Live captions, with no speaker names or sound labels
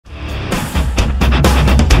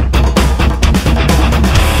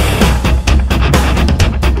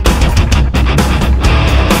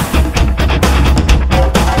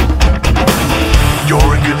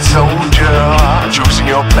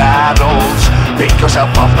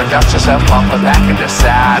yourself up and dust yourself up and back in the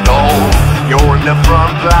saddle. You're in the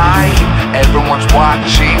front line, everyone's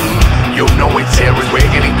watching. You know it's serious, we're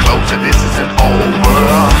getting closer, this isn't over.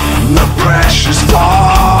 The pressure's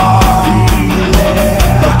on,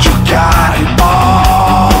 but you got it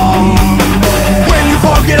all. When you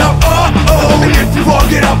forget up, oh, and if you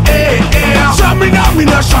forget up,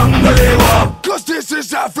 Samina sangalewa, cause this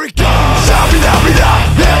is Africa. Samina,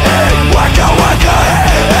 hey, waka waka,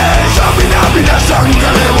 hey, Samina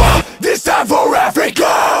sangalewa, this time for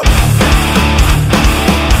Africa.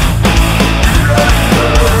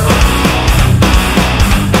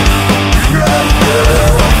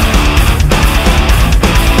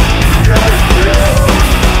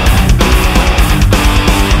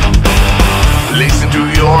 Listen to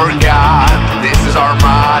your God, this is our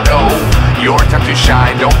motto. Your time to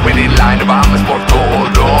shine, don't wait in line, vamos por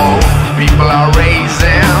todo. People are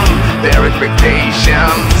raising their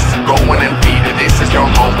expectations. Go and beat it, this is your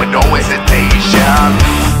moment, no hesitation.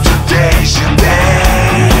 Today's your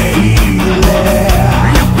day,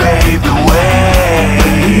 you pave the way.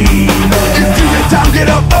 If you get down, get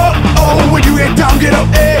up, oh, when you get down, get up,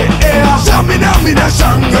 Samina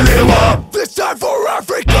sangalewa, this time for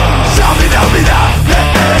Africa. Samina